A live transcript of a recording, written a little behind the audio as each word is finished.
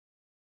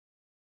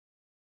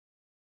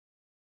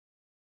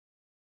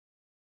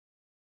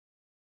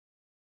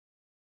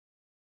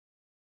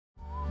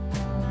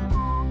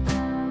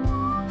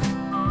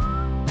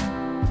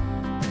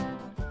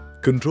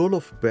Control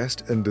of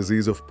pest and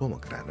disease of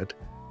pomegranate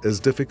is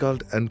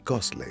difficult and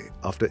costly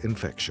after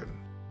infection.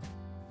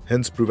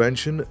 Hence,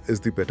 prevention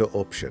is the better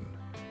option.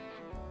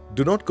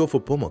 Do not go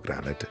for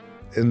pomegranate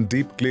in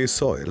deep clay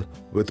soil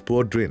with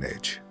poor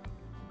drainage.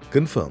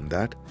 Confirm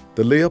that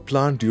the layer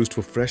plant used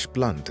for fresh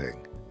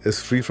planting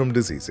is free from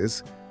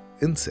diseases,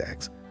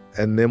 insects,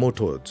 and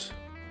nematodes.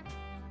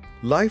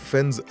 Lie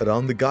fence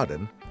around the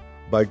garden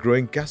by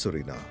growing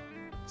casuarina,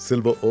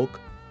 silver oak,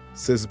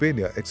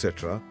 sesbania,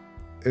 etc.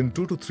 in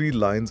 2 to 3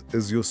 lines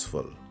is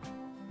useful.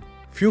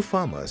 Few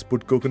farmers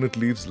put coconut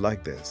leaves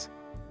like this.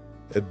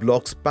 It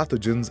blocks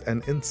pathogens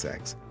and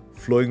insects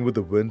flowing with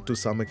the wind to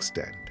some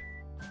extent.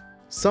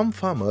 Some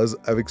farmers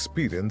have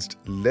experienced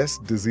less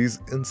disease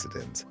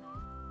incidents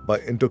by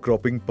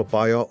intercropping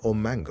papaya or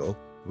mango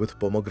with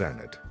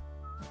pomegranate.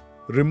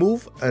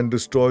 Remove and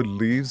destroy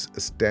leaves,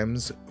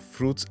 stems,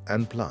 fruits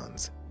and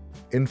plants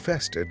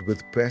infested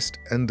with pests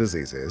and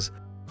diseases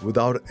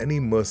without any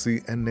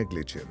mercy and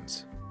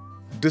negligence.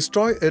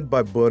 Destroy it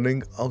by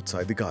burning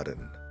outside the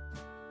garden.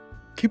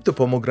 Keep the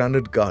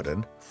pomegranate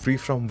garden free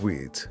from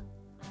weeds.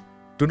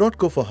 Do not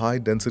go for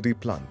high-density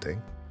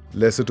planting,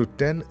 lesser to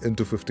 10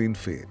 into 15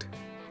 feet.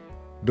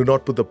 Do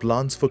not put the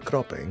plants for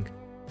cropping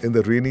in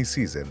the rainy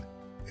season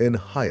in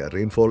higher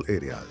rainfall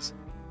areas.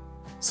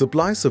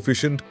 Supply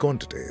sufficient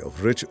quantity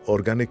of rich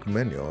organic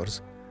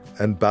manures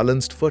and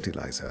balanced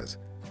fertilizers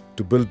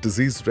to build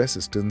disease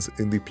resistance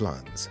in the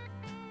plants.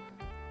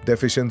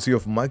 Deficiency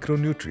of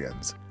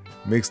micronutrients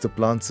makes the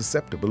plant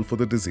susceptible for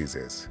the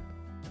diseases.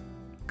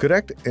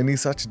 Correct any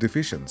such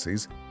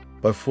deficiencies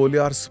by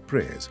foliar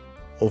sprays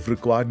of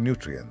required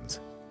nutrients.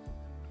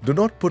 Do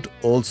not put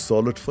all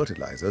solid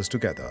fertilizers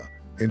together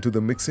into the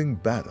mixing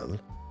barrel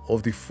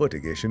of the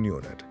fertigation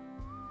unit.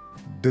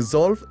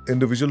 Dissolve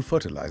individual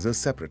fertilizers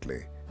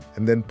separately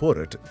and then pour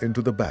it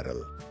into the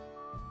barrel.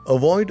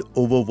 Avoid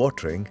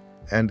overwatering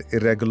and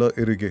irregular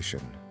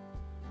irrigation.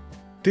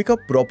 Take up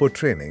proper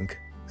training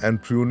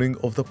and pruning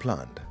of the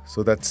plant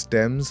so that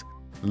stems,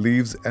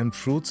 leaves and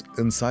fruits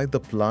inside the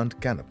plant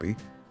canopy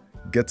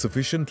get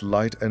sufficient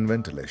light and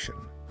ventilation.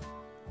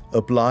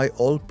 Apply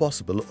all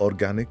possible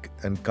organic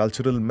and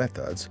cultural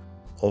methods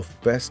of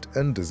pest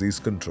and disease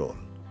control.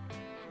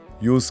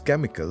 Use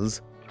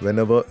chemicals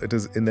whenever it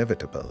is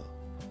inevitable.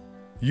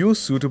 Use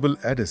suitable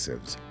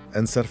adhesives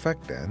and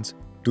surfactants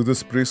to the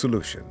spray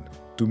solution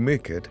to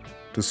make it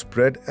to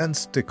spread and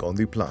stick on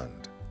the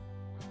plant.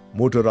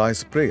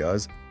 Motorized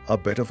sprayers are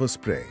better for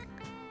spraying.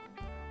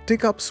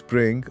 Take up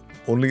spraying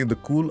only in the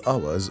cool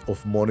hours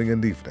of morning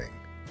and evening.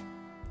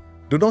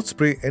 Do not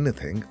spray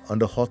anything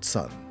under hot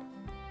sun.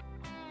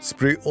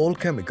 Spray all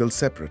chemicals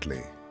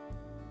separately.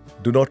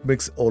 Do not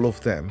mix all of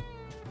them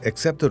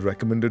except the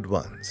recommended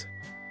ones.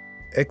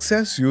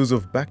 Excess use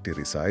of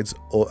bactericides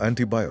or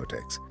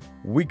antibiotics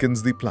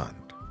weakens the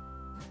plant.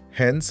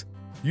 Hence,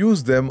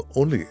 use them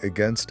only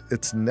against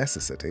its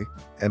necessity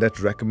and at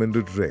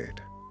recommended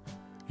rate.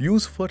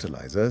 Use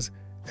fertilizers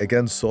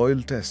against soil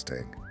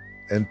testing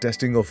and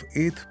testing of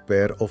 8th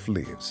pair of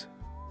leaves.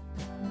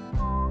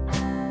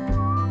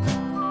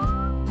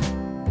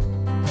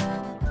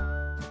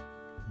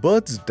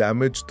 Birds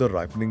damage the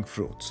ripening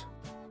fruits.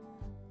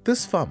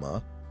 This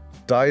farmer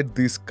tied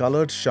these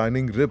colored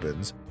shining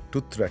ribbons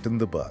to threaten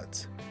the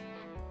birds.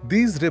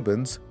 These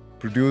ribbons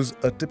produce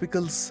a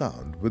typical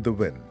sound with the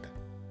wind.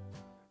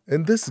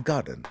 In this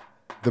garden,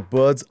 the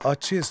birds are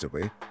chased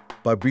away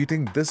by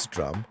beating this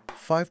drum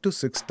 5 to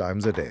 6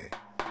 times a day.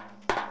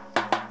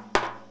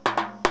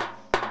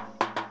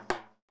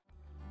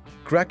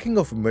 Cracking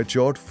of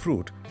matured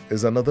fruit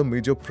is another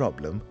major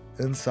problem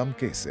in some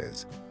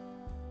cases.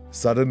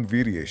 Sudden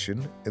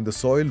variation in the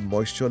soil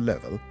moisture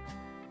level,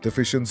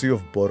 deficiency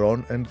of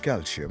boron and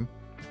calcium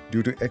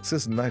due to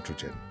excess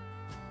nitrogen,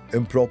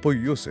 improper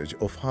usage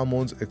of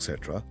hormones,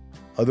 etc.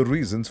 are the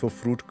reasons for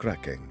fruit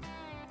cracking.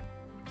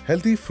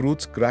 Healthy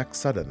fruits crack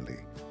suddenly,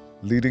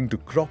 leading to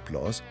crop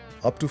loss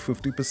up to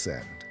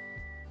 50%.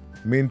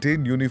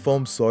 Maintain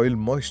uniform soil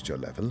moisture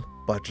level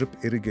by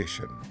drip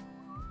irrigation.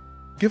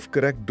 Give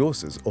correct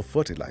doses of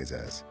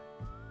fertilizers.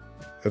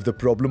 If the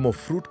problem of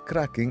fruit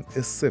cracking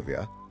is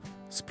severe,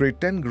 spray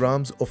 10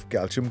 grams of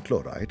calcium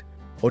chloride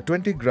or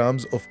 20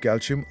 grams of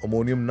calcium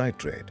ammonium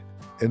nitrate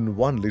in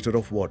 1 liter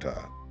of water.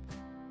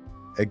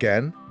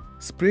 Again,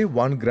 spray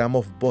 1 gram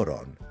of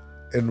boron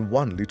in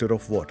 1 liter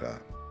of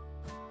water.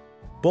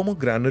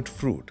 Pomegranate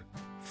fruit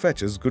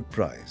fetches good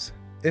price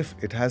if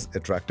it has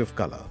attractive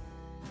color.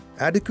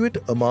 Adequate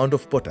amount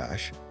of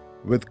potash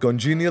with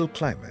congenial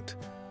climate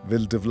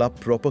will develop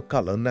proper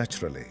color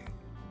naturally.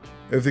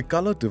 If the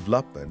color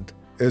development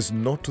is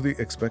not to the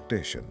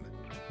expectation,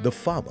 the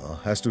farmer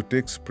has to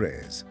take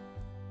sprays.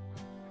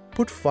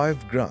 Put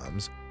 5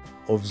 grams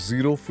of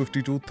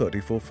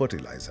 05234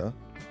 fertilizer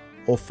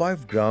or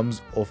 5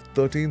 grams of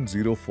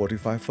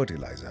 13045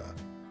 fertilizer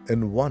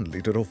in 1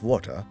 liter of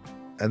water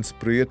and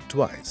spray it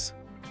twice.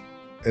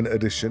 In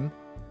addition,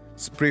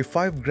 spray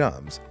 5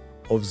 grams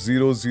of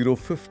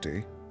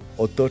 0050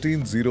 or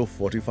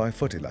 13045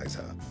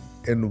 fertilizer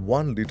in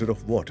 1 liter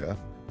of water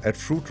at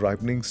fruit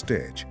ripening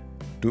stage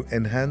to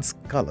enhance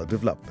color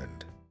development.